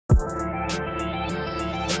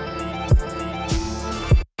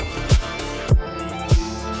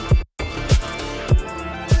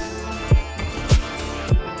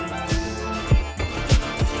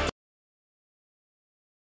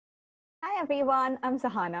everyone, I'm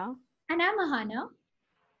Sahana. And I'm Ahana.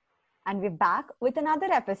 And we're back with another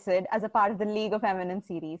episode as a part of the League of Eminence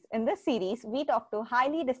series. In this series, we talk to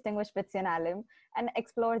highly distinguished BITSian alum and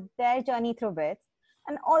explore their journey through BITS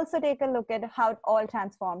and also take a look at how it all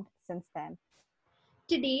transformed since then.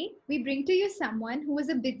 Today, we bring to you someone who was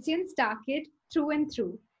a BITSian star kid through and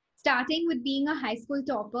through, starting with being a high school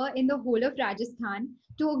topper in the whole of Rajasthan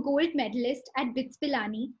to a gold medalist at BITS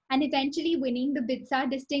Pilani and eventually winning the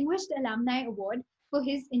BITSA Distinguished Alumni Award for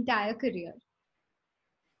his entire career.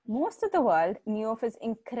 Most of the world knew of his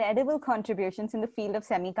incredible contributions in the field of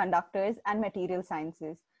semiconductors and material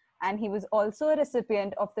sciences, and he was also a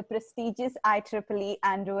recipient of the prestigious IEEE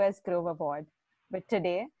Andrew S. Grove Award. But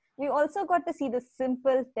today, we also got to see the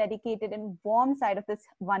simple, dedicated, and warm side of this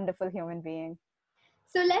wonderful human being.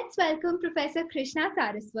 So let's welcome Professor Krishna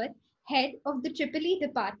Saraswat, head of the EEE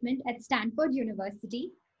department at Stanford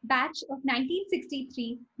University, batch of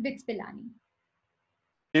 1963, BITS Pilani.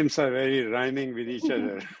 Names are very rhyming with each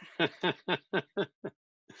other.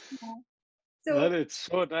 So, well, it's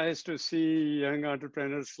so nice to see young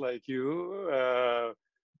entrepreneurs like you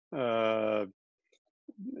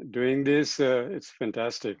doing this. It's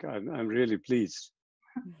fantastic. I'm really pleased.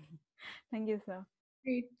 Thank you, sir.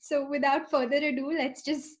 Great. So without further ado, let's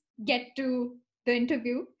just get to the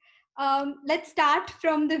interview. Let's start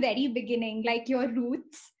from the very beginning, like your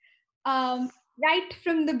roots. Right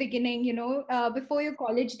from the beginning, before your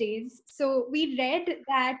college days. So we read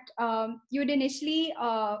that you'd initially,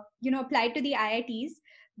 applied to the IITs,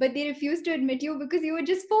 but they refused to admit you because you were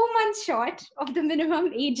just 4 months short of the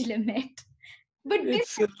minimum age limit. But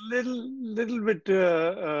it's a little bit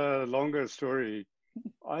longer story.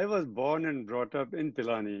 I was born and brought up in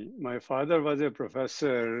Pilani. My father was a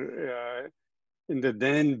professor in the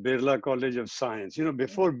then Birla College of Science. You know,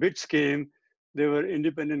 before BITS came, there were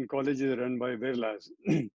independent colleges run by Birlas.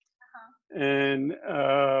 And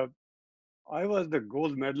I was the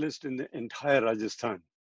gold medalist in the entire Rajasthan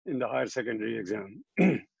in the higher secondary exam.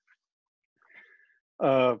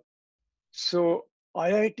 So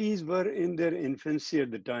IITs were in their infancy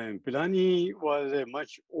at the time. Pilani was a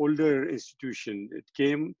much older institution. It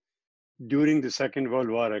came during the Second World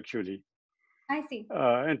War, actually. I see.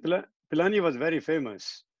 And Pilani was very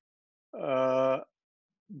famous.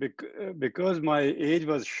 Because my age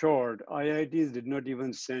was short, IITs did not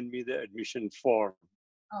even send me the admission form.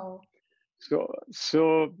 Oh.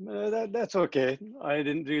 So that's okay. I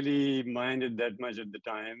didn't really mind it that much at the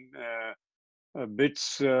time.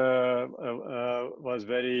 BITS was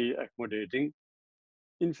very accommodating.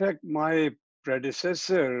 In fact, my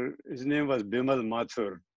predecessor, his name was Bimal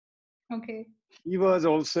Mathur. Okay. He was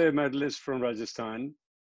also a medalist from Rajasthan,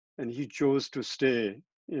 and he chose to stay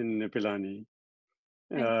in Pilani.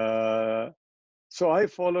 So I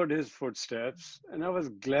followed his footsteps, and I was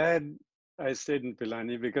glad I stayed in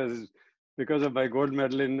Pilani because of my gold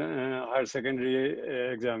medal in higher secondary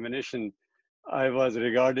examination. I was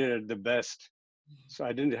regarded as the best, so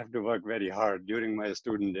I didn't have to work very hard during my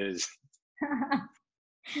student days.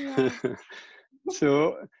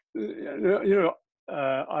 So,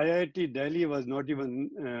 IIT Delhi was not even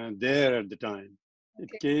there at the time.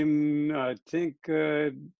 Okay. It came, I think,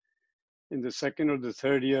 in the second or the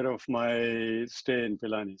third year of my stay in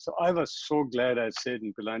Pilani. So I was so glad I stayed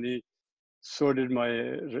in Pilani. So did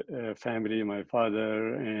my family, my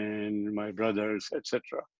father and my brothers,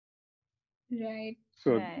 etc. Right.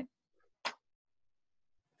 So, right.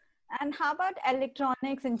 And how about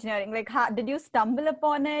electronics engineering? Like, did you stumble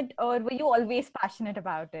upon it, or were you always passionate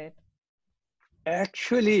about it?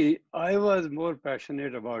 Actually, I was more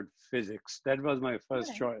passionate about physics. That was my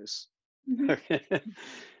first choice. Okay.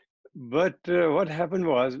 But what happened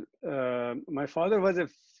was, my father was a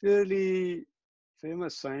fairly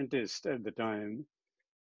famous scientist at the time.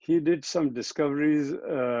 He did some discoveries.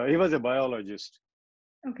 He was a biologist.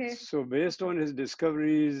 Okay. So based on his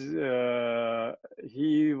discoveries,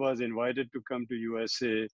 he was invited to come to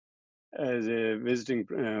USA as a visiting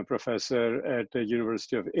professor at the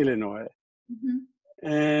University of Illinois.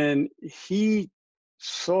 And he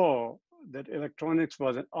saw that electronics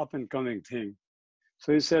was an up and coming thing.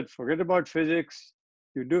 So he said, forget about physics.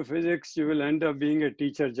 You do physics, you will end up being a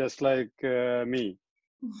teacher just like me.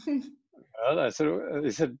 Well,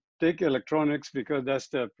 he said, take electronics because that's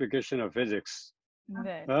the application of physics.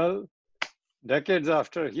 Right. Well, decades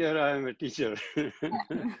after, here I am a teacher.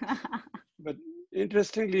 But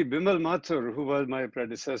interestingly, Bimal Mathur, who was my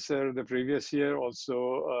predecessor the previous year,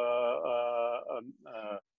 also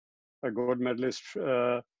a gold medalist,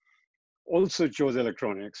 also chose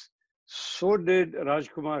electronics. So did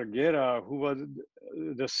Rajkumar Gera, who was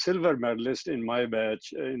the silver medalist in my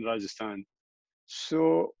batch in Rajasthan.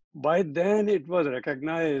 So by then it was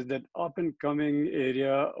recognized that up and coming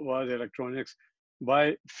area was electronics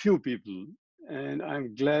by few people. And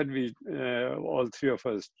I'm glad we, all three of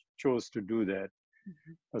us chose to do that.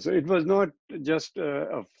 So it was not just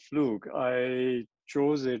a fluke. I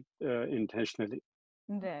chose it intentionally.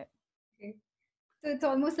 Right. Okay. So it's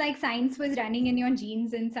almost like science was running in your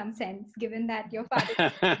genes in some sense, given that your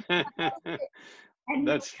father and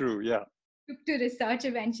That's true, yeah. took to research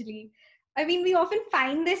eventually. I mean, we often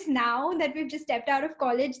find this now that we've just stepped out of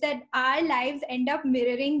college, that our lives end up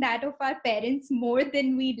mirroring that of our parents more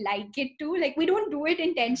than we'd like it to. Like, we don't do it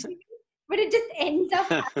intentionally, but it just ends up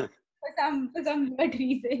happening for some weird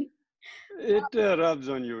reason. It rubs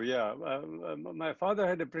on you, yeah. My father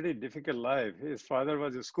had a pretty difficult life. His father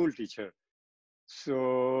was a school teacher.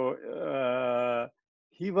 So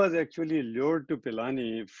he was actually lured to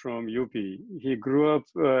Pilani from UP. He grew up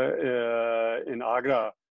in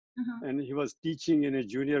Agra, and he was teaching in a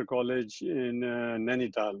junior college in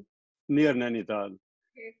Nainital, near Nainital.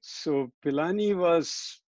 Okay. So Pilani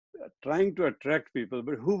was trying to attract people,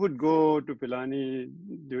 but who would go to Pilani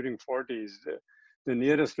during 40s? The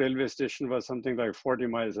nearest railway station was something like 40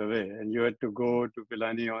 miles away, and you had to go to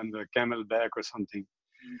Pilani on the camel back or something.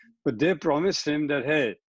 But they promised him that,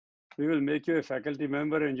 hey, we will make you a faculty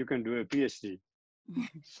member and you can do a PhD.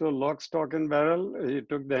 So lock, stock, and barrel, he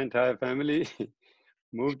took the entire family,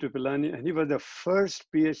 moved to Pilani, and he was the first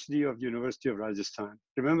PhD of University of Rajasthan.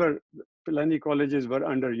 Remember, Pilani colleges were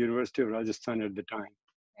under University of Rajasthan at the time.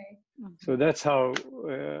 Right. So that's how,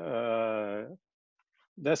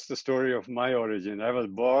 that's the story of my origin. I was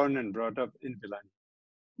born and brought up in Pilani.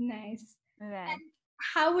 Nice. Right.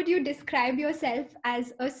 How would you describe yourself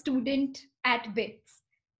as a student at BITS?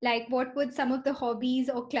 Like, what were some of the hobbies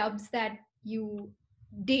or clubs that you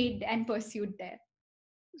did and pursued there?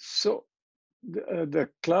 So the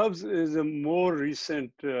clubs is a more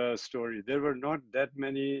recent story. There were not that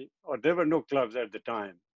many, or there were no clubs at the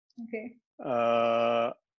time. Okay.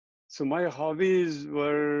 So my hobbies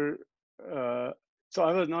were, so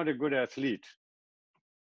I was not a good athlete.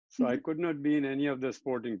 So I could not be in any of the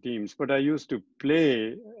sporting teams, but I used to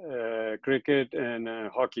play cricket and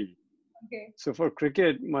hockey. Okay. So for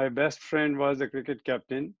cricket, my best friend was the cricket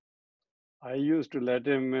captain. I used to let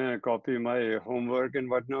him copy my homework and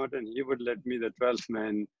whatnot, and he would let me, the 12th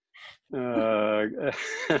man,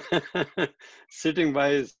 sitting by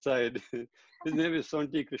his side. His name is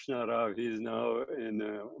Krishna Rao. He is now in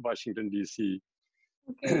Washington, D.C.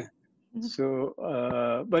 Okay. So,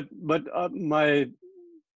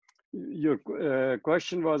 your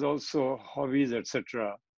question was also hobbies,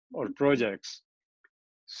 etc., or projects.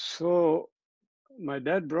 So my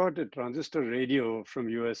dad brought a transistor radio from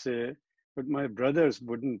USA, but my brothers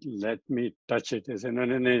wouldn't let me touch it. They said, no,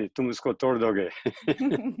 no, no, tum usko tod doge.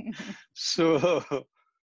 So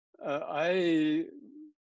I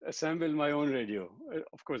assembled my own radio.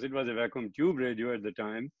 Of course, it was a vacuum tube radio at the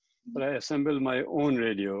time, but I assembled my own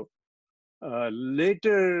radio.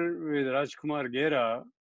 Later, with Rajkumar Gera,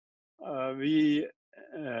 we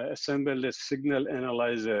assembled a signal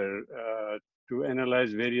analyzer to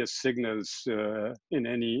analyze various signals in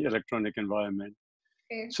any electronic environment.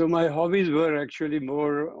 Okay. So my hobbies were actually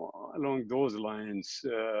more along those lines.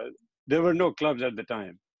 There were no clubs at the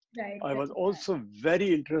time. Right. I was also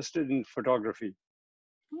very interested in photography.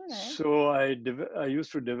 Right. So I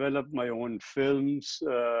used to develop my own films,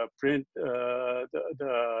 print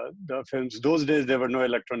the films. Those days there were no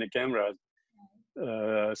electronic cameras.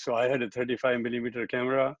 So I had a 35 millimeter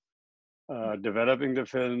camera, developing the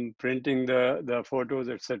film, printing the photos,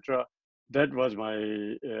 etc. That was my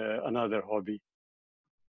another hobby.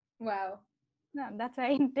 Wow. No, that's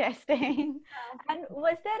very interesting. And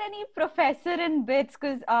was there any professor in BITS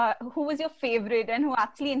who was your favorite and who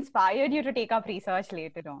actually inspired you to take up research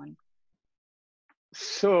later on?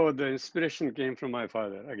 So the inspiration came from my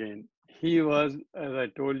father again. He was, as I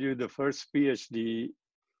told you, the first PhD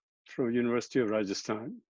from University of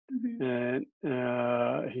Rajasthan. And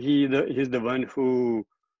he's the one who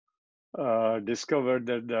discovered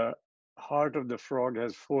that the heart of the frog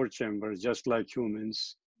has 4 chambers, just like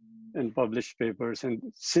humans, and published papers. And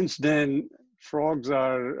since then, frogs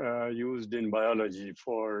are used in biology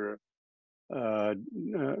for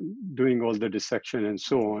doing all the dissection and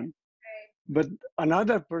so on. But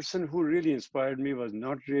another person who really inspired me was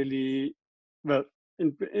not really,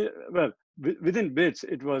 within BITS,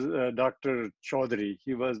 it was Dr. Chaudhary.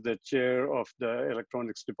 He was the chair of the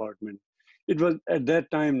electronics department. It was at that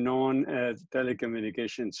time known as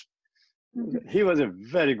telecommunications. He was a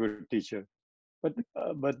very good teacher. But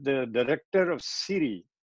the director of Siri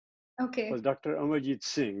was Dr. Amarjit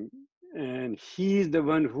Singh. And he's the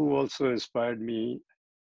one who also inspired me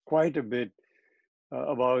quite a bit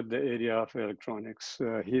about the area of electronics.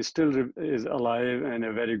 He still is alive and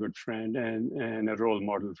a very good friend and a role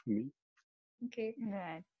model for me. Okay.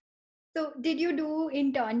 Right. So, did you do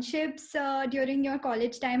internships during your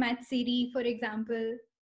college time at Siri, for example?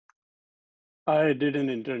 I did an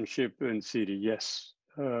internship in Siri, yes.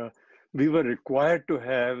 We were required to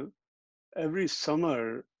have every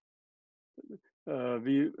summer,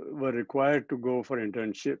 we were required to go for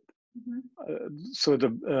internship. So the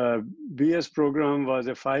BS program was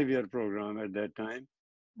a 5-year program at that time.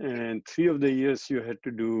 And 3 of the years you had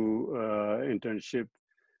to do internship.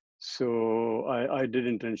 So I did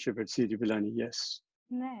internship at Siri Pilani, yes.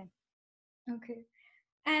 Right. Okay.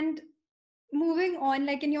 And moving on,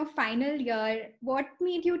 like in your final year, what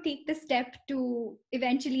made you take the step to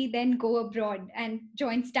eventually then go abroad and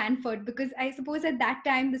join Stanford? Because I suppose at that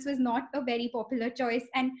time this was not a very popular choice,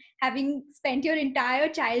 and having spent your entire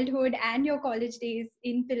childhood and your college days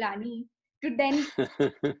in Pilani, to then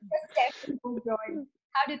step and go abroad,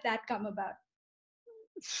 how did that come about?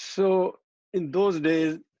 So in those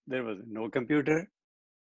days, there was no computer,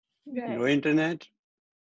 Right. no internet,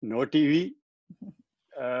 no TV.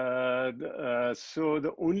 So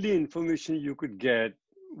the only information you could get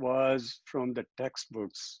was from the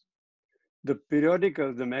textbooks. The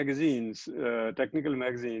periodicals, the magazines, technical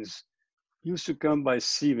magazines, used to come by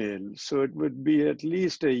sea mail. So it would be at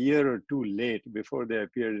least a year or two late before they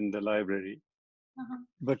appeared in the library.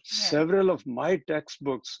 But several of my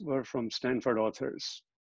textbooks were from Stanford authors.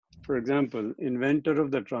 For example, inventor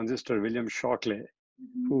of the transistor, William Shockley,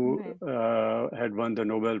 who had won the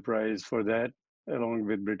Nobel Prize for that, along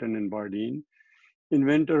with Britton and Bardeen.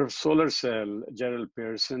 Inventor of solar cell, Gerald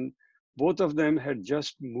Pearson. Both of them had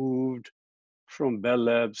just moved from Bell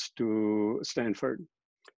Labs to Stanford.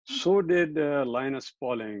 So did Linus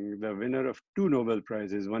Pauling, the winner of 2 Nobel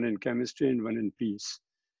Prizes, one in chemistry and one in peace.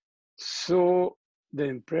 So the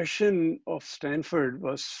impression of Stanford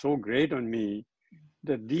was so great on me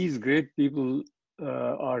that these great people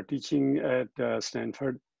are teaching at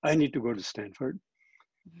Stanford. I need to go to Stanford.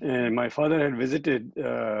 And my father had visited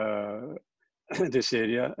this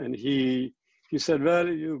area, and he said, well,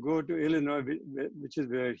 you go to Illinois, which is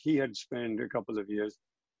where he had spent a couple of years.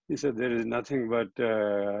 He said, there is nothing but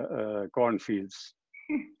cornfields.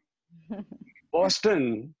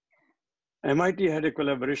 Boston, MIT had a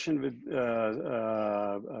collaboration with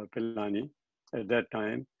Pilani at that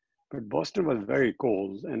time, but Boston was very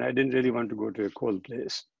cold, and I didn't really want to go to a cold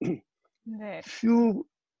place. Right.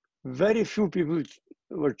 Very few people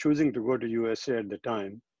were choosing to go to USA at the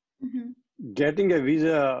time. Getting a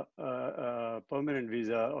visa, permanent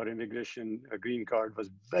visa or immigration, a green card was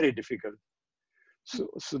very difficult.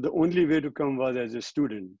 So the only way to come was as a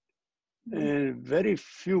student. And very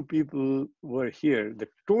few people were here. The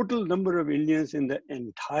total number of Indians in the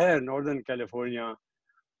entire Northern California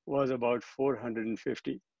was about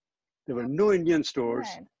 450. There were no Indian stores,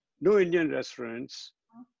 no Indian restaurants.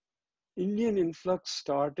 Indian influx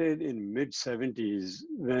started in mid-70s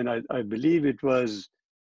when I believe it was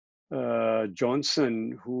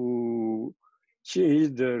Johnson who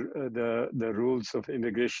changed the rules of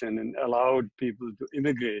immigration and allowed people to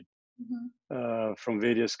immigrate from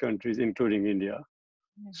various countries, including India.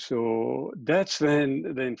 So that's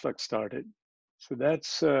when the influx started. So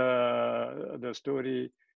that's the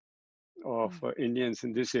story of Indians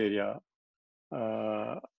in this area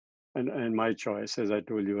and my choice, as I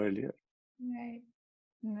told you earlier. Right.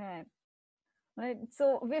 Right. Right.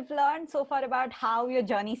 So we've learned so far about how your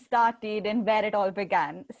journey started and where it all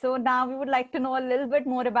began. So now we would like to know a little bit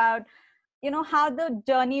more about, how the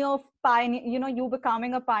journey of pioneer, you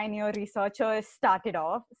becoming a pioneer researcher started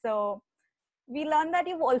off. So we learned that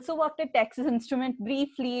you've also worked at Texas Instrument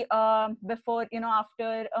briefly before,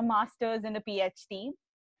 after a master's and a PhD.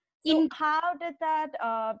 So how did that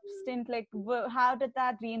stint, how did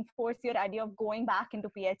that reinforce your idea of going back into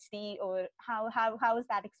PhD, or how was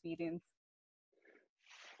that experience?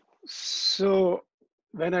 So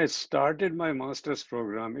when I started my master's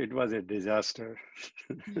program, it was a disaster.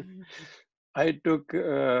 I took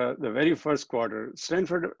the very first quarter.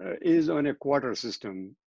 Stanford is on a quarter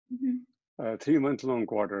system, 3-month-long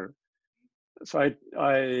quarter. So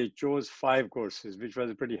I chose 5 courses, which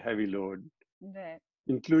was a pretty heavy load,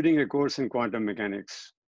 including a course in quantum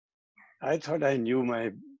mechanics. I thought I knew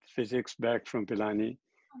my physics back from Pilani.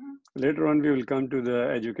 Later on, we will come to the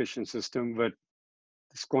education system, but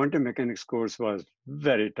this quantum mechanics course was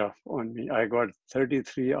very tough on me. I got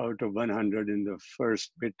 33 out of 100 in the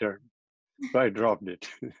first midterm. So I dropped it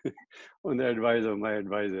on the advice of my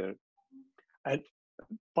advisor.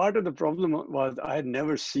 Part of the problem was I had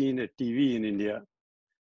never seen a TV in India.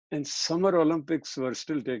 and Summer Olympics were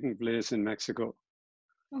still taking place in Mexico.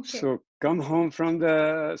 Okay. So come home from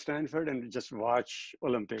the Stanford and just watch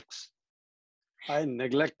Olympics. I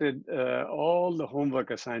neglected all the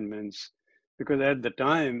homework assignments because at the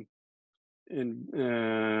time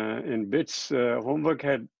in BITS, homework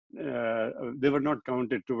had they were not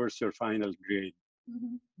counted towards your final grade.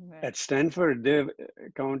 Mm-hmm. Right. At Stanford, they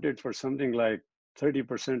counted for something like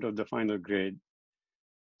 30% of the final grade.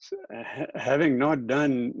 So, having not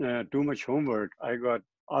done too much homework, I got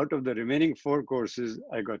out of the remaining 4 courses,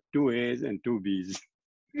 I got 2 A's and 2 B's.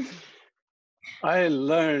 I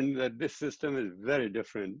learned that this system is very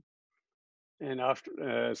different. And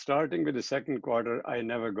after starting with the second quarter, I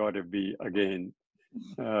never got a B again.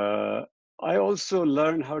 I also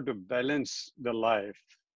learned how to balance the life.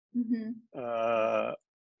 Mm-hmm.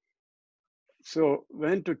 So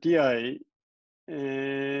went to TI,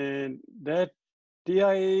 and that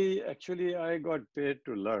TI, actually, I got paid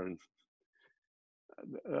to learn.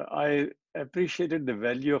 I appreciated the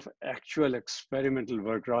value of actual experimental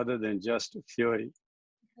work rather than just theory.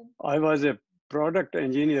 I was a product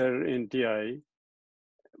engineer in TI,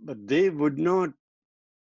 but they would not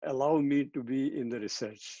allow me to be in the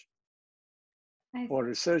research. For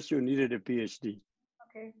research, you needed a PhD.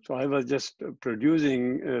 Okay. So I was just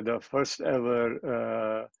producing the first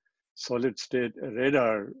ever solid state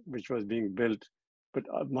radar, which was being built. But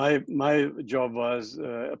my job was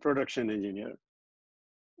a production engineer.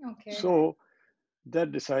 Okay. So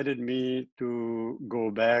that decided me to go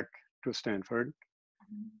back to Stanford.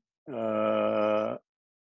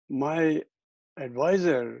 My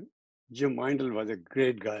advisor, Jim Mindel, was a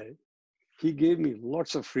great guy. He gave me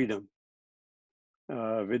lots of freedom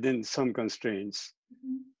within some constraints.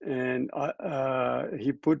 And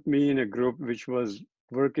he put me in a group which was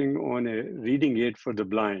working on a reading aid for the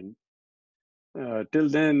blind. Till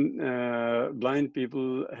then, blind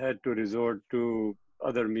people had to resort to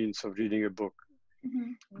other means of reading a book.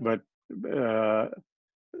 But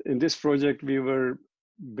in this project, we were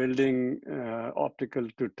building optical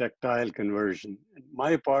to tactile conversion.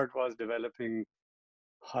 My part was developing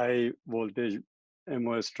high voltage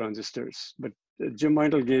MOS transistors, but Jim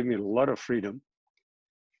Mindel gave me a lot of freedom.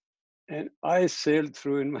 And I sailed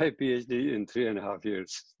through in my PhD in 3.5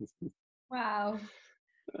 years. Wow.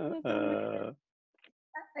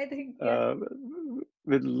 I think,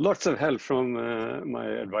 with lots of help from my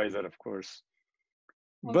advisor, of course.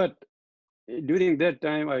 But during that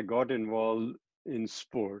time, I got involved in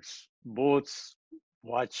sports, both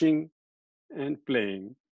watching and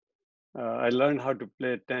playing. I learned how to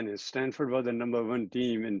play tennis. Stanford was the #1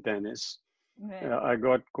 team in tennis. Right. I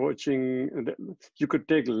got coaching. You could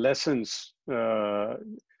take lessons.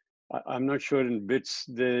 I'm not sure in BITS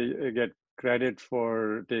they get credit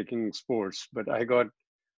for taking sports, but I got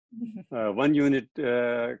 1 unit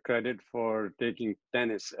credit for taking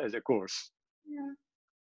tennis as a course. Yeah.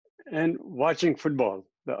 And watching football,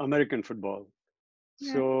 the American football.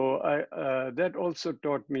 Yeah. So that also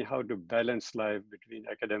taught me how to balance life between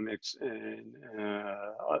academics and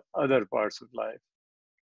other parts of life.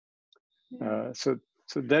 Yeah. So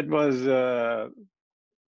that was the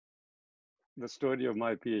story of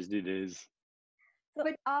my PhD days. So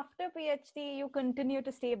after PhD, you continue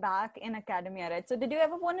to stay back in academia, right? So did you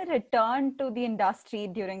ever want to return to the industry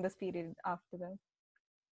during this period after that?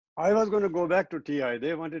 I was going to go back to TI.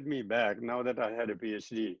 They wanted me back now that I had a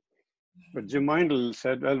PhD. But Jim Mindel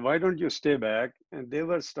said, well, why don't you stay back? And they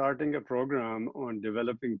were starting a program on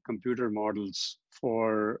developing computer models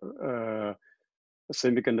for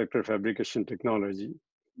semiconductor fabrication technology.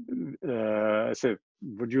 I said,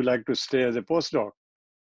 would you like to stay as a postdoc?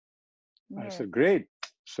 I said, great.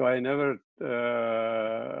 So I never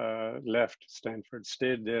left Stanford,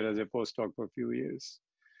 stayed there as a postdoc for a few years.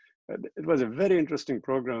 It was a very interesting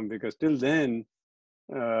program because till then,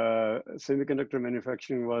 semiconductor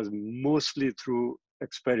manufacturing was mostly through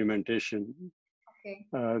experimentation. Okay.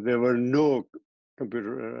 There were no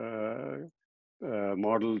computer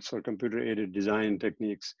models or computer-aided design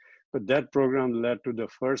techniques, but that program led to the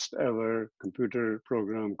first ever computer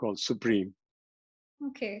program called Supreme.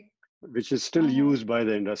 Okay. Which is still used by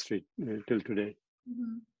the industry till today.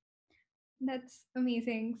 Mm-hmm. That's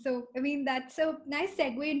amazing. So, I mean, that's a nice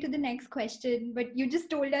segue into the next question. But you just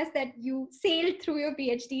told us that you sailed through your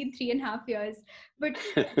PhD in 3.5 years. But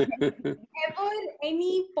ever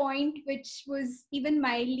any point which was even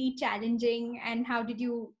mildly challenging, and how did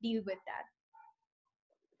you deal with that?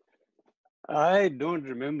 I don't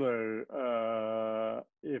remember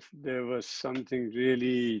if there was something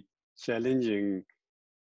really challenging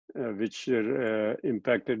which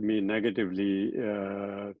impacted me negatively.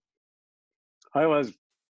 I was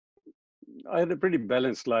I had a pretty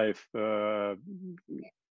balanced life. Work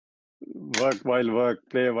while work,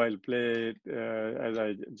 play while play, as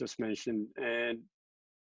I just mentioned. And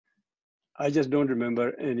I just don't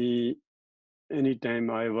remember any time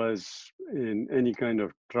I was in any kind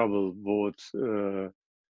of trouble, both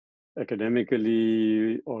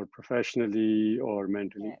academically or professionally or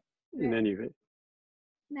mentally in any way.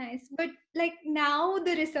 Nice. But like now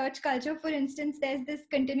the research culture, for instance, there's this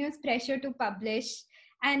continuous pressure to publish.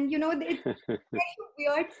 And, it's like a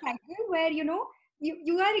weird cycle where,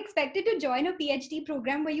 you are expected to join a PhD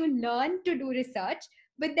program where you learn to do research.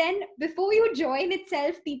 But then before you join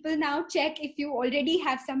itself, people now check if you already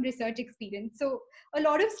have some research experience. So a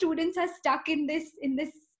lot of students are stuck in this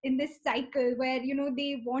cycle where,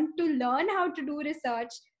 they want to learn how to do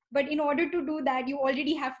research. But in order to do that, you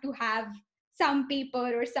already have to have some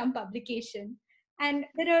paper or some publication, and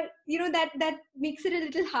there are that makes it a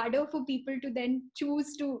little harder for people to then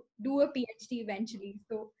choose to do a PhD eventually.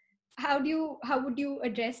 So how would you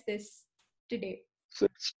address this today? So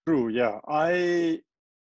it's true, yeah.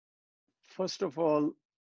 First of all,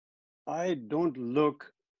 I don't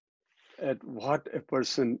look at what a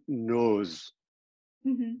person knows.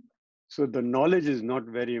 Mm-hmm. So the knowledge is not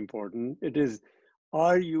very important. It is,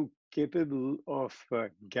 are you capable of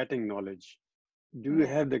getting knowledge? Do you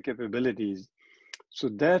have the capabilities? So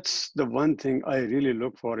that's the one thing I really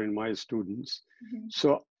look for in my students. Mm-hmm.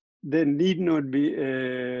 So they need not be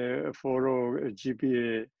a 4.0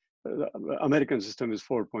 GPA. American system is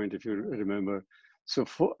 4 point, if you remember. So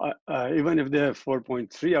even if they have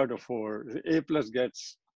 4.3 out of 4, A plus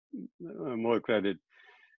gets more credit.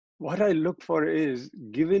 What I look for is,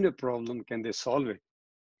 given a problem, can they solve it?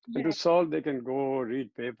 And to solve, they can go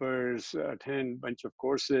read papers, attend a bunch of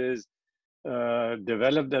courses,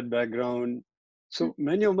 develop that background. So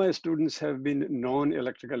many of my students have been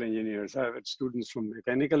non-electrical engineers. I have had students from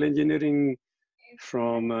mechanical engineering,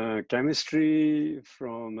 from chemistry,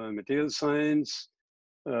 from material science,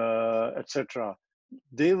 etc.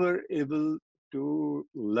 They were able to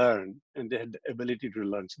learn, and they had the ability to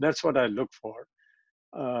learn. So that's what I look for.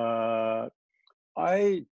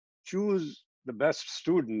 I choose the best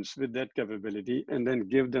students with that capability and then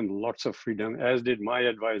give them lots of freedom, as did my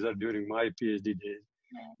advisor during my PhD days.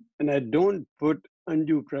 And I don't put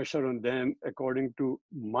undue pressure on them according to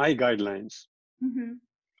my guidelines. Mm-hmm.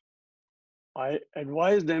 I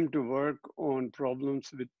advise them to work on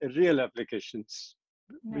problems with real applications,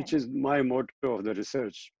 which is my motto of the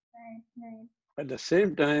research. At the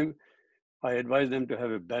same time, I advise them to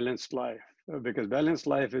have a balanced life, because balanced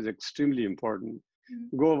life is extremely important.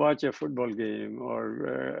 Go watch a football game,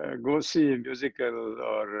 or go see a musical,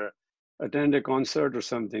 or attend a concert or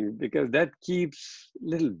something, because that keeps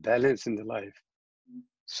little balance in the life.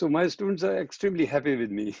 So my students are extremely happy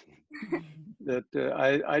with me that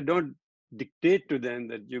I don't dictate to them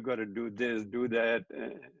that you got to do this, do that,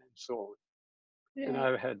 and so on. Right. And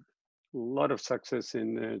I've had a lot of success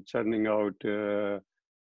in churning out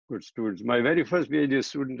good students. My very first PhD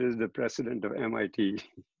student is the president of MIT,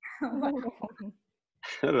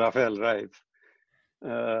 Raphael Reif.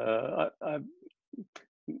 I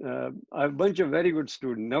have a bunch of very good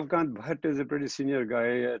students. Navkant Bhatt is a pretty senior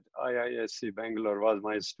guy at IISc Bangalore, was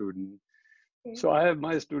my student. Okay. So I have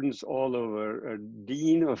my students all over.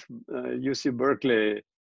 Dean of UC Berkeley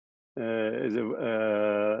is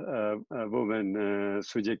a woman,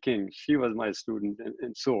 Sujay King. She was my student,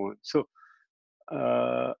 and so on. So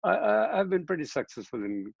I've been pretty successful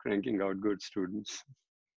in cranking out good students.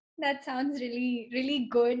 That sounds really, really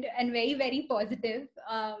good and very, very positive.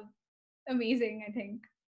 Amazing, I think.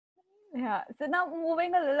 Yeah. So now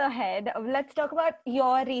moving a little ahead, let's talk about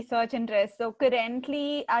your research interests. So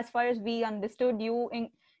currently, as far as we understood, you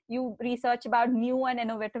research about new and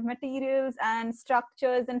innovative materials and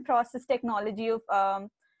structures and process technology of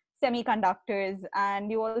semiconductors.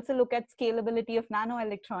 And you also look at scalability of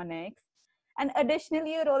nanoelectronics. And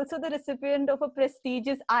additionally, you're also the recipient of a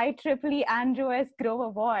prestigious IEEE Andrew S. Grove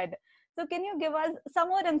Award. So can you give us some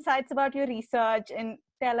more insights about your research and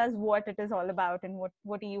tell us what it is all about and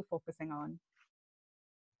what are you focusing on?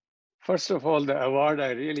 First of all, the award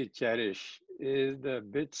I really cherish is the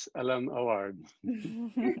BITS Alum Award.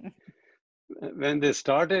 When they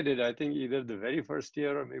started it, I think either the very first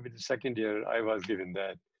year or maybe the second year, I was given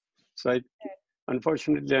that. So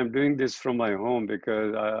unfortunately, I'm doing this from my home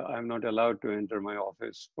because I'm not allowed to enter my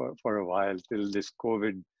office for a while till this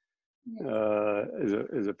COVID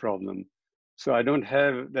is a problem. So I don't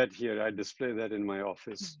have that here. I display that in my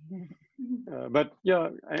office. But yeah,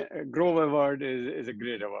 Grove Award is a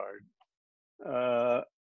great award.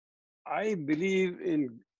 I believe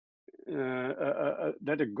in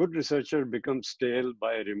that a good researcher becomes stale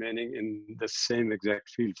by remaining in the same exact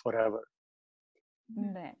field forever.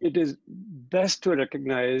 Right. It is best to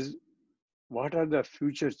recognize what are the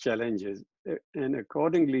future challenges and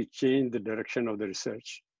accordingly change the direction of the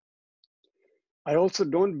research. I also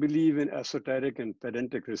don't believe in esoteric and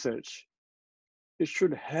pedantic research. It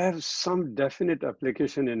should have some definite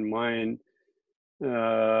application in mind,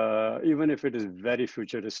 even if it is very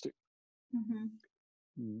futuristic. Mm-hmm.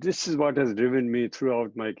 This is what has driven me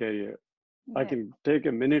throughout my career. I can take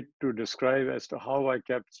a minute to describe as to how I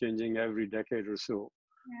kept changing every decade or so.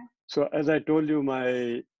 Yeah. So as I told you,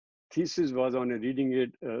 my thesis was on a reading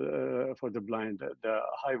aid for the blind, the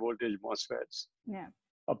high voltage MOSFETs. Yeah.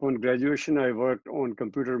 Upon graduation, I worked on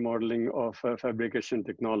computer modeling of fabrication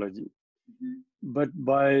technology. Mm-hmm. But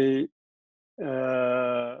by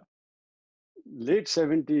late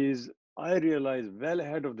 70s, I realized well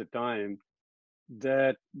ahead of the time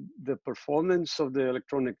that the performance of the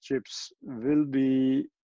electronic chips will be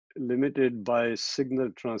limited by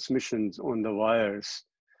signal transmissions on the wires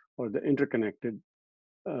or the interconnected,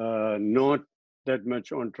 not that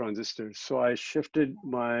much on transistors. So I shifted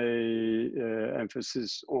my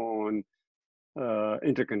emphasis on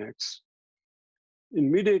interconnects. In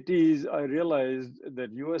mid-80s, I realized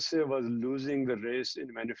that USA was losing the race in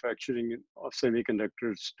manufacturing of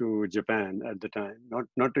semiconductors to Japan at the time,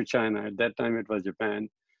 not to China. At that time, it was Japan.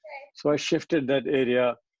 So I shifted that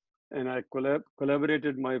area and I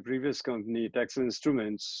collaborated my previous company, Texas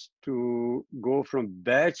Instruments, to go from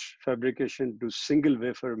batch fabrication to single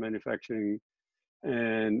wafer manufacturing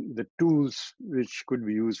and the tools which could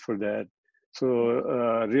be used for that.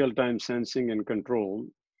 So real-time sensing and control.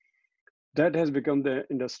 That has become the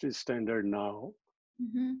industry standard now.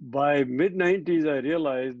 Mm-hmm. By mid-90s, I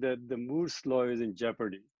realized that the Moore's law is in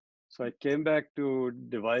jeopardy. So I came back to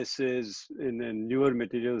devices in newer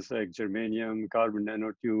materials like germanium, carbon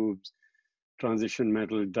nanotubes, transition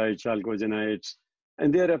metal, dichalcogenides,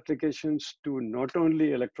 and their applications to not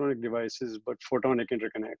only electronic devices, but photonic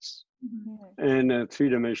interconnects and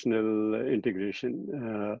three-dimensional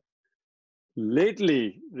integration.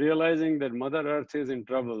 Lately, realizing that Mother Earth is in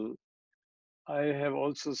trouble, I have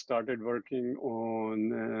also started working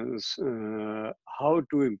on how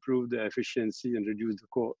to improve the efficiency and reduce the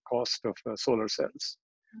cost of solar cells.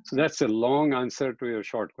 So that's a long answer to your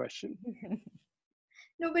short question.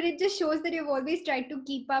 No, but it just shows that you've always tried to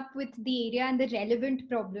keep up with the area and the relevant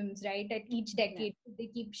problems, right? At each decade, they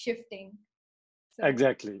keep shifting. So,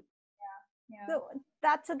 Exactly. yeah. So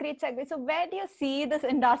that's a great segue. So where do you see this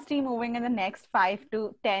industry moving in the next 5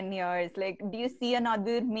 to 10 years? Like, do you see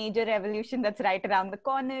another major revolution that's right around the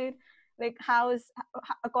corner? Like,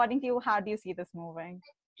 according to you, how do you see this moving?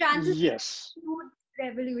 Transition Yes.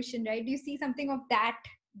 revolution, right? Do you see something of that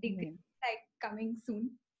degree like coming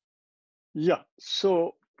soon? Yeah.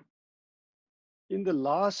 So in the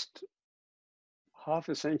last half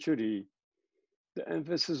a century, the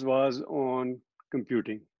emphasis was on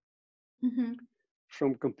computing. Mm-hmm.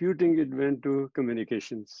 From computing, it went to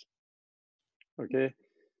communications. Okay.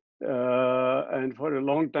 And for a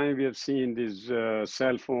long time, we have seen these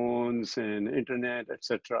cell phones and internet,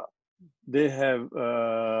 etc. They have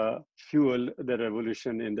fueled the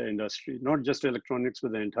revolution in the industry, not just electronics,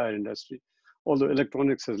 but the entire industry, although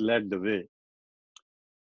electronics has led the way.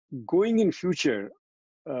 Going in future,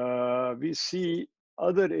 we see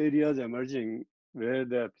other areas emerging where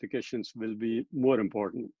the applications will be more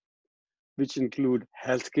important, which include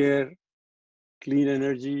healthcare, clean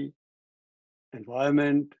energy,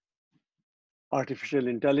 environment, artificial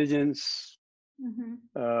intelligence,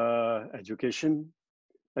 education.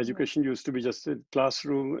 Education used to be just a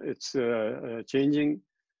classroom. It's changing.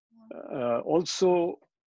 Also,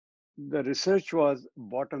 the research was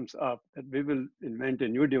bottoms up, that we will invent a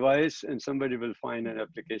new device and somebody will find an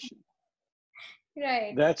application.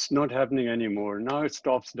 Right. That's not happening anymore. Now it's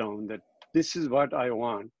tops down, that this is what I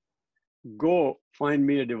want. Go find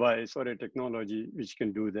me a device or a technology which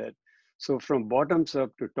can do that. So from bottoms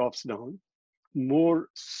up to tops down, more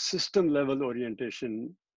system level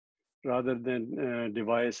orientation rather than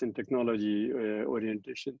device and technology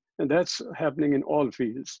orientation. And that's happening in all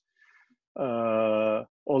fields.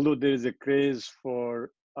 Although there is a craze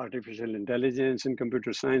for artificial intelligence and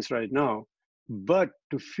computer science right now, but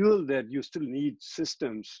to fuel that, you still need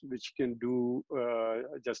systems which can do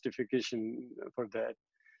justification for that.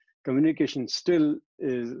 Communication still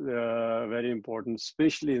is very important,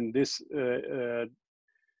 especially in this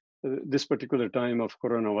particular time of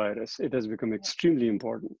coronavirus. It has become extremely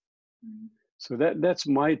important. So that's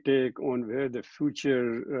my take on where the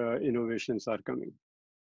future innovations are coming.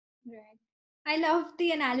 Right. I love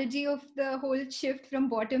the analogy of the whole shift from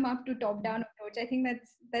bottom up to top down approach. I think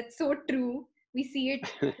that's so true. We see it.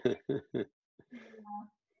 Yeah.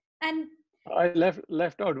 And I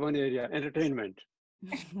left out one area, entertainment.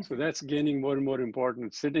 So that's gaining more and more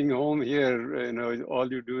important. Sitting home here,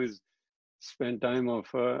 all you do is spend time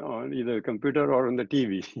on either computer or on the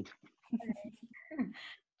TV.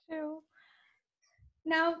 True.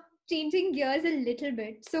 now, changing gears a little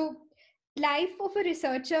bit. So, life of a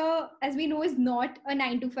researcher, as we know, is not a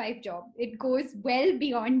 9 to 5 job. It goes well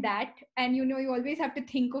beyond that. And you always have to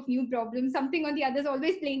think of new problems. Something or the other is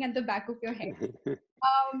always playing at the back of your head.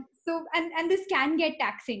 So this can get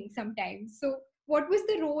taxing sometimes. So, what was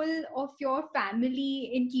the role of your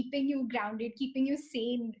family in keeping you grounded, keeping you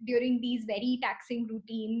sane during these very taxing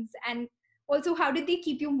routines? And also, how did they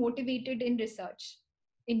keep you motivated in research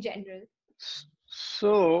in general?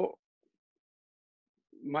 So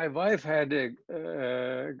my wife had a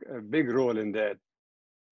big role in that.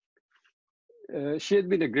 She had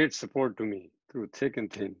been a great support to me through thick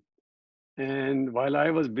and thin. And while I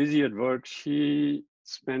was busy at work, she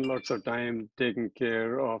spent lots of time taking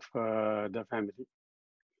care of the family.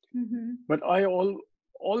 Mm-hmm. But I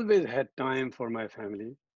always had time for my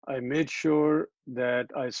family. I made sure that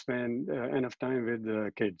I spend enough time with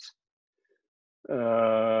the kids.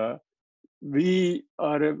 We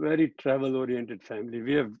are a very travel-oriented family.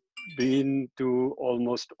 We have been to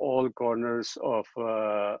almost all corners of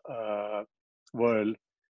world,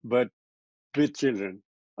 but with children.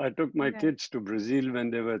 I took my Right. kids to Brazil when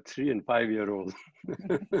they were 3 and 5 year old.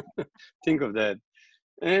 Think of that.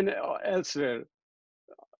 And elsewhere.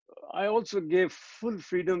 I also gave full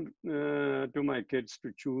freedom to my kids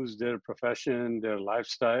to choose their profession, their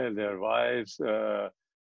lifestyle, their wives. Uh,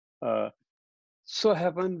 so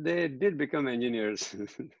happened they did become engineers,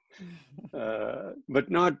 but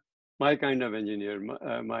not my kind of engineer.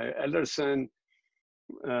 My elder son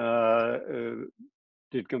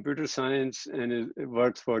did computer science and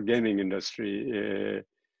worked for gaming industry.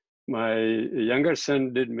 My younger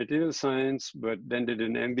son did material science, but then did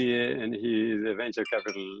an MBA, and he is a venture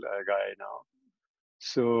capital guy now.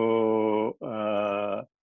 So,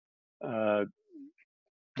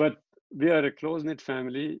 but we are a close-knit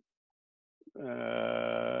family,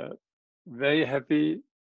 very happy.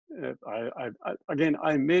 Again,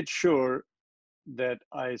 I made sure that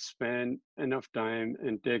I spend enough time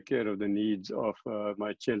and take care of the needs of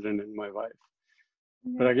my children and my wife.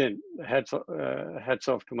 But again, hats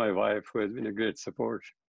off to my wife, who has been a great support.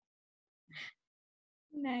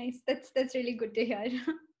 Nice. That's really good to hear.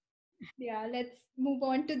 Yeah, let's move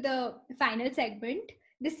on to the final segment.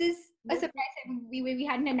 This is a surprise segment. We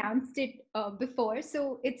hadn't announced it before.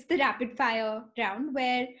 So it's the rapid fire round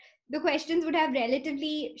where the questions would have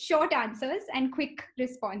relatively short answers and quick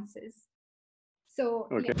responses. So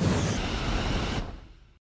Okay.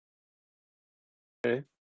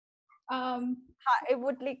 It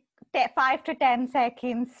would like 5 to 10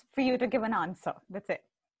 seconds for you to give an answer. That's it.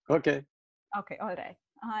 Okay. Okay, all right.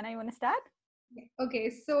 Hannah, you want to start? okay,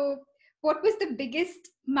 so what was the biggest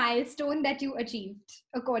milestone that you achieved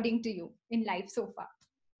according to you in life so far?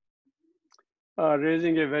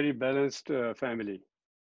 Raising a very balanced family.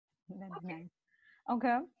 That's nice.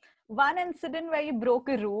 Okay. One incident where you broke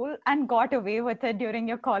a rule and got away with it during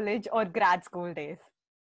your college or grad school days.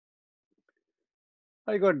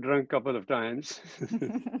 I got drunk a couple of times,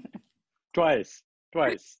 twice,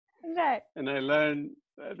 Right. and I learned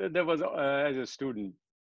that was as a student,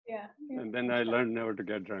 Yeah. and then I learned never to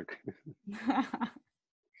get drunk.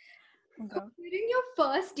 Okay. During your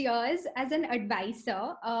first years as an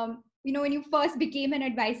advisor, when you first became an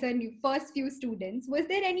advisor and your first few students, was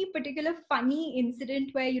there any particular funny incident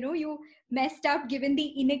where, you messed up given the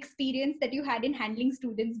inexperience that you had in handling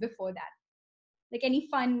students before that? Like any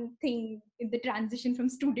fun thing in the transition from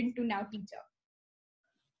student to now teacher?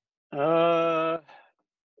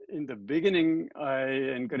 In the beginning, I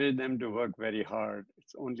encouraged them to work very hard.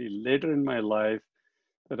 It's only later in my life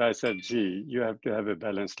that I said, gee, you have to have a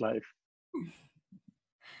balanced life.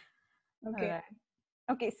 Okay. All right.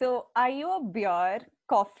 Okay, so are you a beer,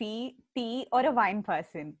 coffee, tea, or a wine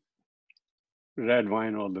person? Red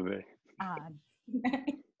wine all the way.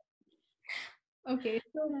 Okay,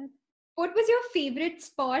 so what was your favorite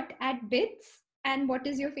sport at BYTES and what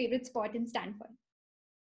is your favorite sport in Stanford?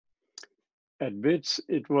 At BITS,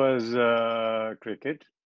 it was cricket.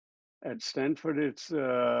 At Stanford, it's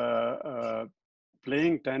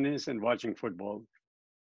playing tennis and watching football.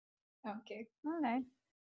 Okay. All right.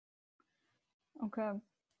 Okay.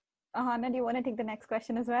 Ahana, do you want to take the next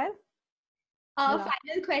question as well?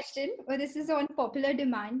 Final question. This is on popular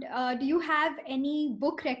demand. Do you have any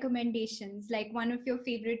book recommendations, like one of your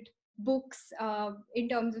favorite books in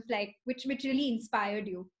terms of like which really inspired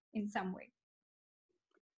you in some way?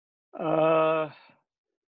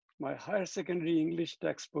 My higher secondary English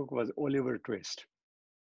textbook was Oliver Twist.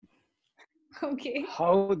 Okay.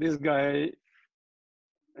 How this guy,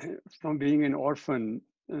 from being an orphan,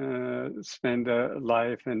 spent a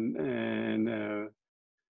life and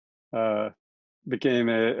became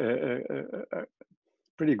a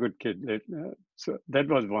pretty good kid. So that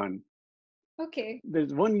was one. Okay.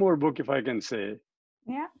 There's one more book, if I can say.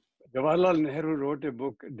 Yeah. Jawaharlal Nehru wrote a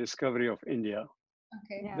book, Discovery of India.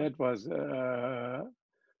 Okay. Yeah. That was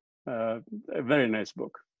a very nice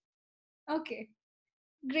book. Okay.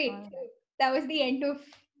 Great. So that was the end of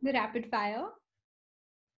the rapid fire.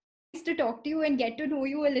 Nice to talk to you and get to know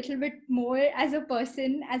you a little bit more as a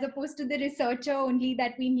person, as opposed to the researcher only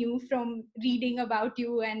that we knew from reading about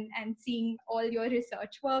you and seeing all your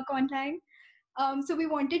research work online. So we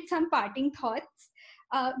wanted some parting thoughts.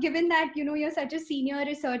 Given that you're such a senior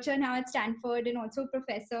researcher now at Stanford and also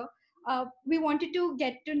professor, we wanted to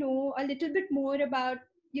get to know a little bit more about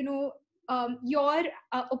your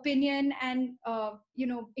opinion and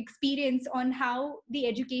experience on how the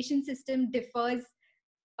education system differs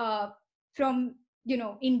from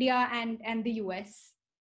India and the US,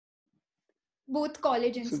 both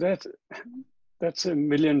college and So school. that's $1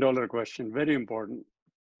 million question, very important.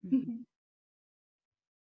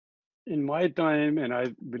 In my time, and I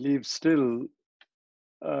believe still,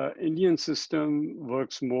 Indian system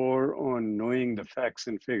works more on knowing the facts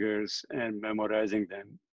and figures and memorizing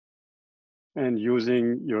them and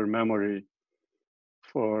using your memory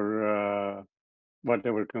for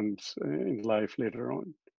whatever comes in life later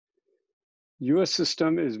on. US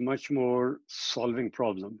system is much more solving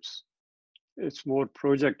problems. It's more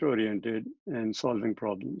project oriented and solving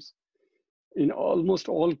problems. In almost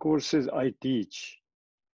all courses I teach,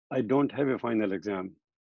 I don't have a final exam.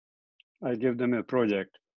 I give them a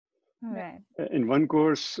project. Right. In one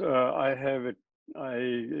course, I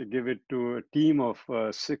give it to a team of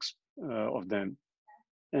 6 of them,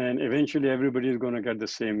 and eventually everybody is going to get the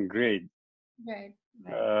same grade, Right.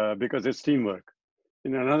 because it's teamwork.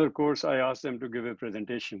 In another course, I asked them to give a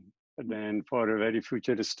presentation, then for a very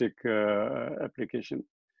futuristic application.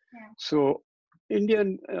 Yeah. So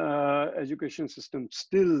Indian education system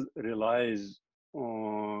still relies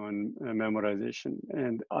on memorization,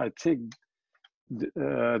 and I think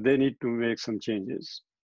they need to make some changes.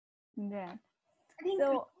 Yeah. I think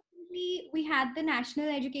So recently we had the national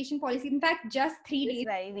education policy. In fact, just 3 days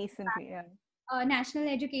very recently, yeah. National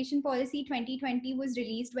Education Policy 2020 was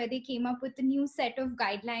released, where they came up with a new set of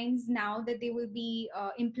guidelines now that they will be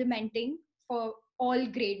implementing for all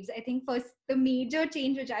grades. I think first the major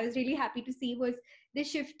change, which I was really happy to see, was the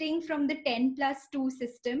shifting from the 10+2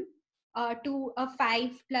 system to a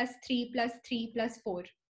 5+3+3+4,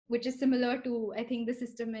 which is similar to, I think, the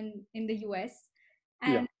system in the US.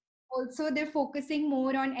 And also they're focusing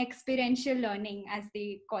more on experiential learning, as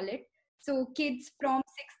they call it. So kids from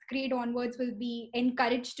 6th grade onwards will be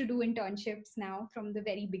encouraged to do internships now from the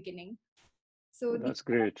very beginning. So that's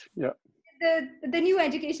great. Yeah. The new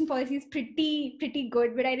education policy is pretty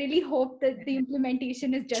good, but I really hope that the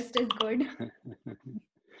implementation is just as good.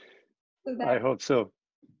 So I hope so.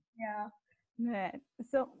 Yeah. Right.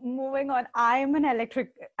 So moving on, I'm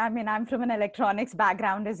from an electronics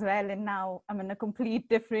background as well, and now I'm in a complete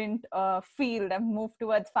different field. I've moved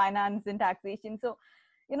towards finance and taxation. So,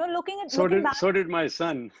 looking back, so did my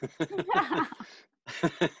son. right.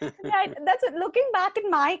 That's it. Looking back at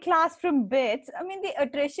my class from BITS, I mean, the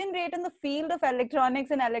attrition rate in the field of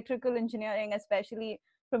electronics and electrical engineering, especially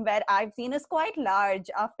from where I've seen, is quite large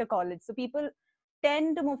after college. So people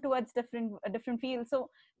tend to move towards different fields. So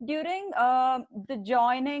during the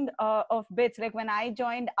joining of BITS, like when I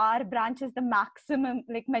joined, our branch is the maximum,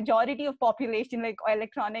 like majority of population, like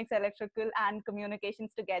electronics, electrical, and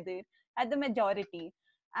communications together at the majority.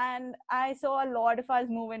 And I saw a lot of us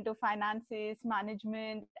move into finances,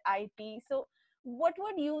 management, IT. So what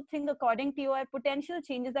would you think, according to you, are potential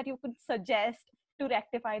changes that you could suggest to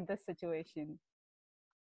rectify this situation?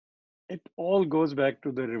 It all goes back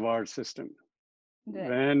to the reward system. Right.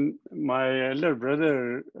 When my elder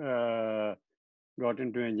brother got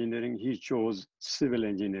into engineering, he chose civil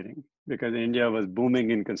engineering because India was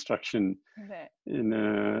booming in construction in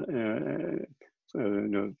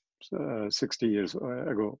 60 years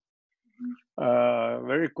ago.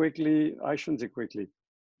 Very quickly, I shouldn't say quickly,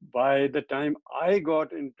 by the time I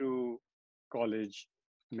got into college,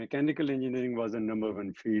 mechanical engineering was the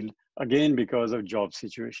 #1 field, again because of job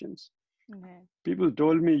situations. People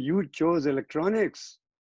told me, you chose electronics.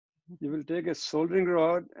 You will take a soldering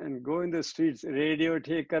rod and go in the streets, radio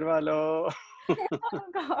take karwa lo. Oh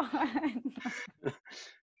God.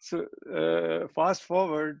 So fast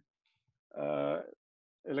forward,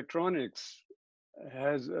 electronics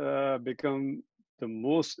has become the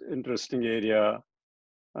most interesting area.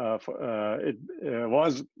 It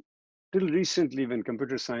was till recently when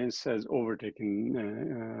computer science has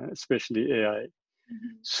overtaken, especially AI.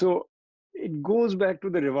 So it goes back to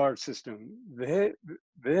the reward system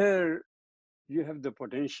where you have the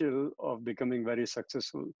potential of becoming very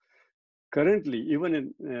successful. Currently, even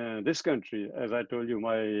in this country, as I told you,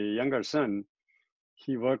 my younger son,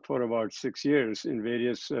 he worked for about 6 years in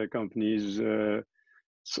various companies,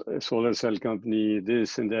 solar cell company,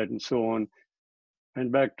 this and that, and so on.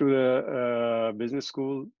 Went back to the business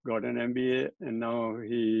school, got an MBA, and now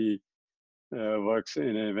he works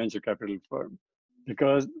in a venture capital firm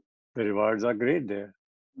because the rewards are great there.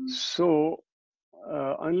 So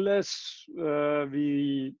unless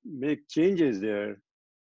we make changes there,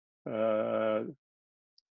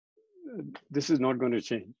 this is not going to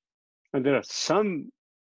change. And there are some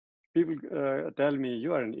people tell me,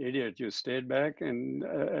 you are an idiot. You stayed back, and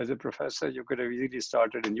as a professor, you could have easily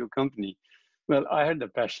started a new company. Well, I had the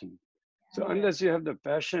passion. So unless you have the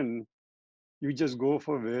passion, you just go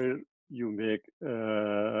for where you make,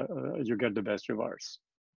 you get the best rewards.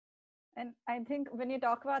 And I think when you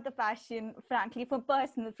talk about the passion, frankly, from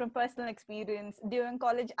personal experience, during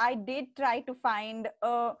college, I did try to find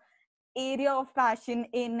a area of passion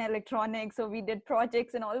in electronics. So we did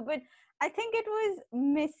projects and all, but I think it was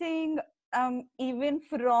missing, even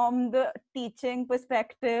from the teaching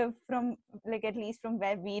perspective, from like at least from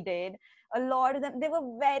where we did. A lot of them, there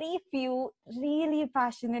were very few really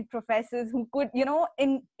passionate professors who could,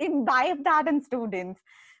 imbibe that in students.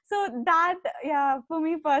 So that, yeah, for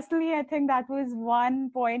me personally, I think that was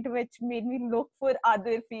one point which made me look for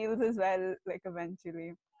other fields as well, like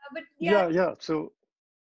eventually. But Yeah. So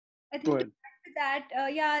I go think to ahead. add to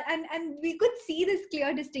that, and we could see this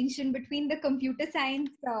clear distinction between the computer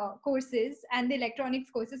science courses and the electronics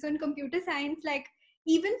courses. So in computer science, like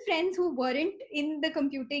even friends who weren't in the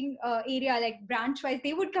computing area, like branch wise,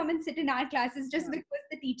 they would come and sit in our classes just because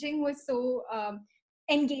the teaching was so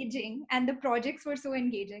engaging and the projects were so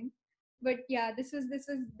engaging. But yeah, this was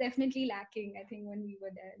definitely lacking, I think, when we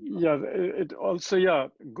were there. Yeah, it also, yeah,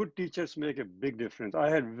 good teachers make a big difference. I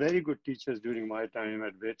had very good teachers during my time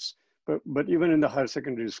at BYTES, but even in the higher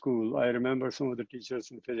secondary school, I remember some of the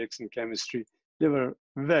teachers in physics and chemistry, they were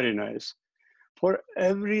very nice. For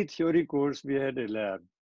every theory course, we had a lab,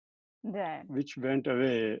 Right. which went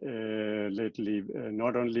away lately,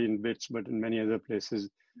 not only in BITS, but in many other places,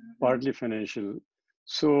 partly financial.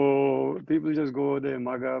 So people just go, they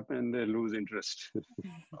mug up and they lose interest.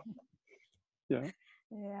 Yeah.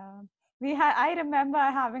 Yeah. I remember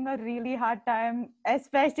having a really hard time,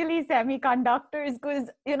 especially semiconductors, because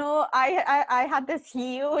I had this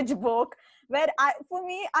huge book where for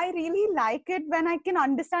me I really like it when I can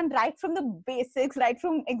understand right from the basics, right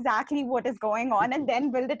from exactly what is going on, and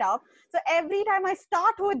then build it up. So every time I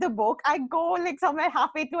start with the book, I go like somewhere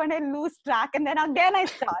halfway through and I lose track, and then again I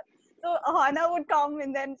start. So Hannah would come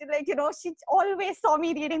and then she always saw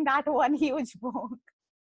me reading that one huge book.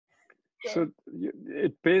 So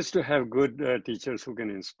it pays to have good teachers who can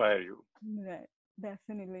inspire you. Right,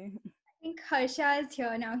 definitely. I think Harsha is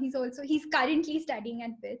here now. He's currently studying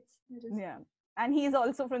at BITS. Yeah, and he's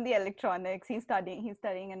also from the electronics. He's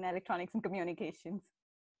studying in electronics and communications.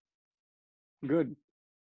 Good.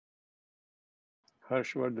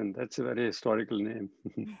 Harshvardhan, that's a very historical name.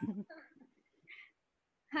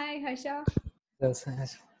 Hi, Harsha. Yes.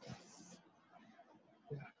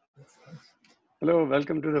 Hello,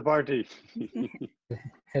 welcome to the party.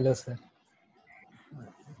 Hello, sir.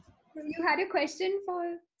 So you had a question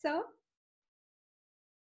for sir?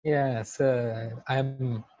 Yeah, sir.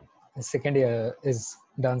 I'm second year is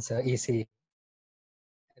done, sir. EC.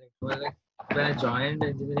 Well, like, when I joined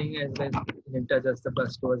engineering, I was like in touch as the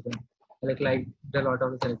first was when like a lot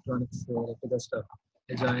of electronics electrical stuff.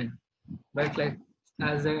 I joined, but like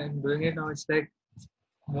as I'm doing it now, it's like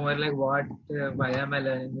more like why am I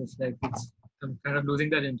learning this? Like I'm kind of losing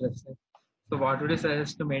that interest. Like, so what would you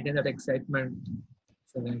suggest to maintain that excitement?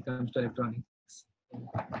 So when it comes to electronics.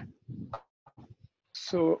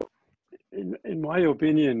 So, in my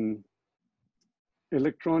opinion,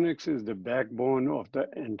 electronics is the backbone of the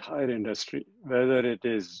entire industry, whether it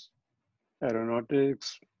is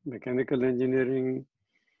aeronautics, mechanical engineering,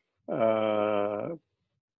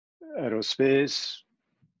 aerospace,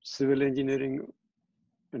 civil engineering,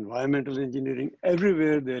 environmental engineering.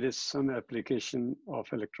 Everywhere there is some application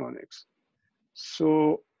of electronics.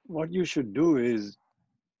 So what you should do is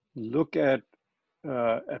look at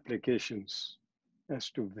applications as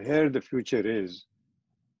to where the future is.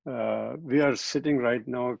 We are sitting right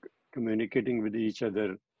now communicating with each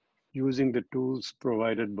other using the tools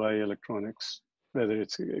provided by electronics, whether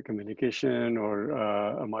it's a communication or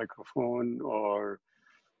a microphone or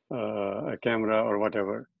a camera or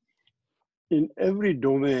whatever. In every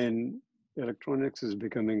domain, electronics is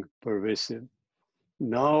becoming pervasive.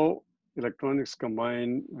 Now, electronics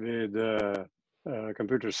combined with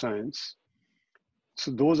computer science.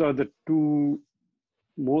 So those are the two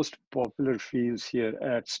most popular fields here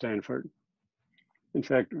at Stanford. In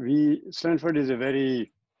fact, Stanford is a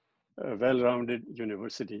very well-rounded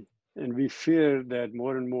university, and we fear that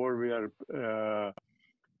more and more we are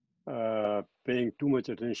paying too much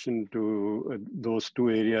attention to those two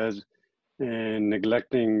areas and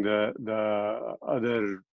neglecting the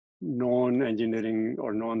other non-engineering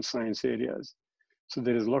or non-science areas. So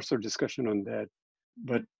there is lots of discussion on that,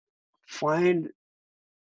 but find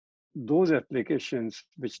those applications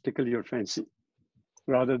which tickle your fancy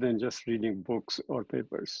rather than just reading books or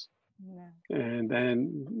papers. Yeah. And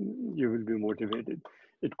then you will be motivated.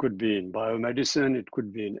 It could be in biomedicine, it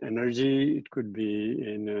could be in energy, it could be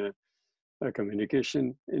in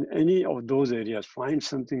communication. In any of those areas, find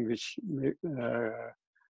something which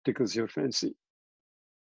tickles your fancy.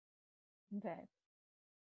 Right.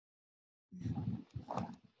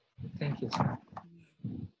 Thank you, sir.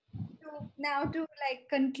 So now to like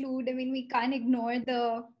conclude, I mean, we can't ignore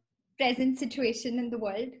the present situation in the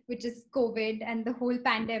world, which is COVID and the whole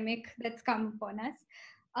pandemic that's come upon us.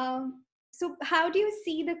 So how do you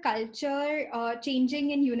see the culture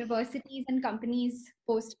changing in universities and companies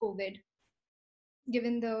post-COVID,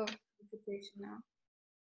 given the situation now?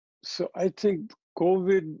 So I think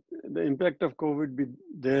the impact of COVID be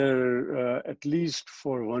there at least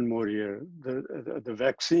for one more year. The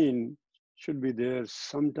vaccine should be there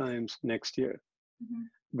sometimes next year. Mm-hmm.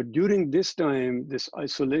 But during this time, this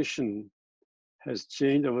isolation has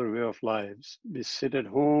changed our way of lives. We sit at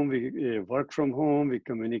home, we work from home, we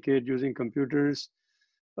communicate using computers,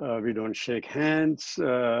 we don't shake hands,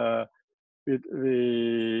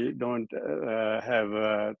 we don't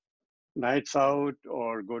have nights out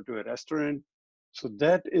or go to a restaurant. So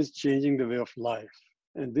that is changing the way of life.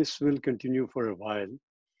 And this will continue for a while.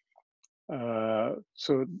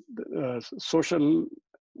 So the social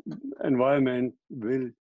environment will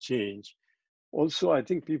change. Also, I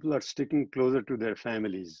think people are sticking closer to their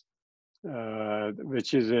families,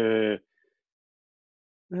 which is a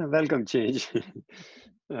welcome change.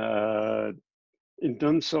 In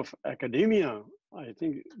terms of academia, I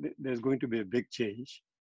think there's going to be a big change.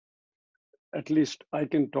 At least I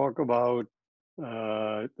can talk about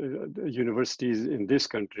the universities in this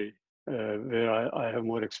country where I have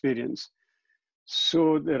more experience.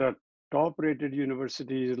 So there are top-rated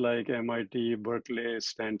universities like MIT, Berkeley,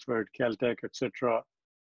 Stanford, Caltech, etc.,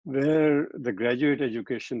 where the graduate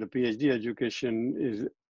education, the PhD education is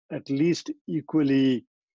at least equally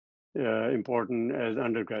important as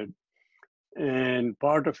undergrad. And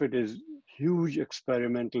part of it is huge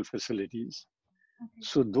experimental facilities. Okay.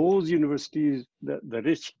 So those universities, the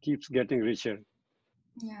rich keeps getting richer.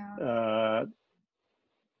 Yeah.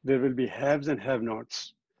 There will be haves and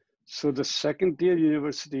have-nots. So the second-tier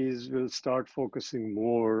universities will start focusing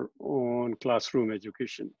more on classroom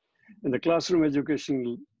education. And the classroom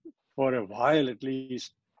education, for a while at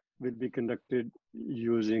least, will be conducted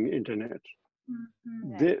using internet.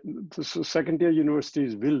 Mm-hmm. So second-tier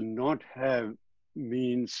universities will not have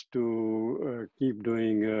means to keep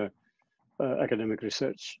doing academic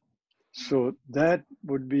research. So that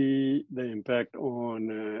would be the impact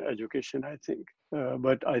on education, I think.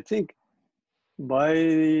 But I think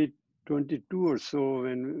by 22 or so,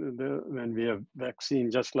 when we have vaccine,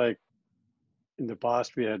 just like in the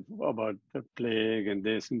past we had about the plague and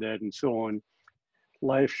this and that and so on,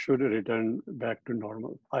 life should return back to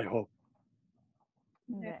normal, I hope.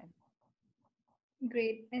 Yeah.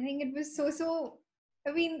 Great. I think it was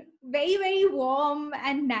I mean, very, very warm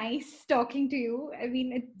and nice talking to you. I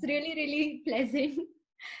mean, it's really, really pleasant.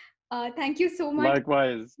 Thank you so much.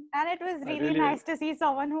 Likewise. And it was really nice to see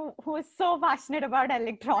someone who is so passionate about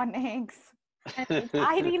electronics.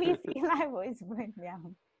 I really feel I was going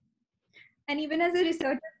down. And even as a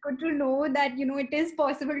researcher, it's good to know that, you know, it is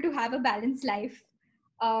possible to have a balanced life.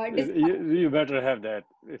 You better have that.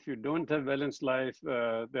 If you don't have balanced life,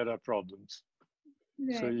 there are problems.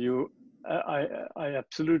 Right. So I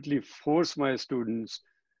absolutely force my students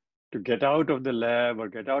to get out of the lab or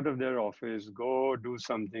get out of their office, go do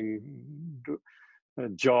something,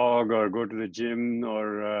 jog or go to the gym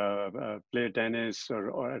or play tennis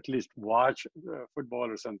or at least watch football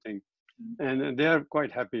or something. And they are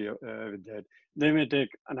quite happy with that. They may take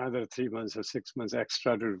another 3 months or 6 months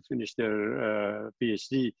extra to finish their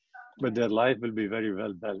PhD, but their life will be very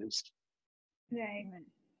well balanced. Right.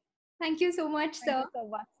 Thank you so much, sir. Thank you so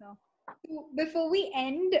much, sir. So before we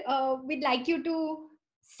end, we'd like you to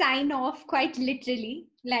sign off quite literally.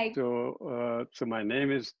 So my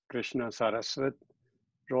name is Krishna Saraswat,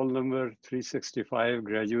 roll number 365,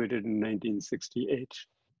 graduated in 1968.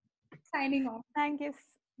 Signing off. Thank you.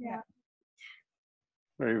 Yeah.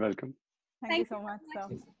 Very welcome. Thank you so much,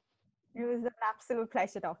 sir. It was an absolute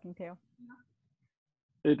pleasure talking to you.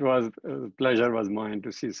 It was a pleasure was mine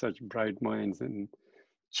to see such bright minds and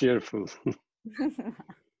cheerful.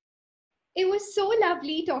 It was so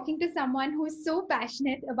lovely talking to someone who is so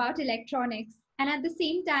passionate about electronics and at the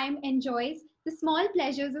same time enjoys the small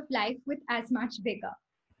pleasures of life with as much vigor.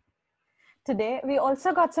 Today, we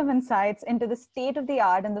also got some insights into the state of the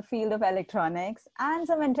art in the field of electronics and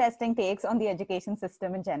some interesting takes on the education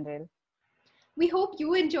system in general. We hope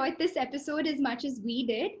you enjoyed this episode as much as we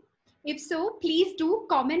did. If so, please do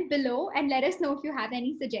comment below and let us know if you have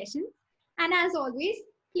any suggestions. And as always,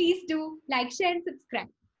 please do like, share, and subscribe.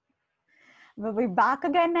 We'll be back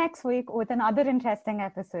again next week with another interesting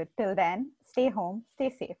episode. Till then, stay home, stay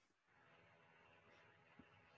safe.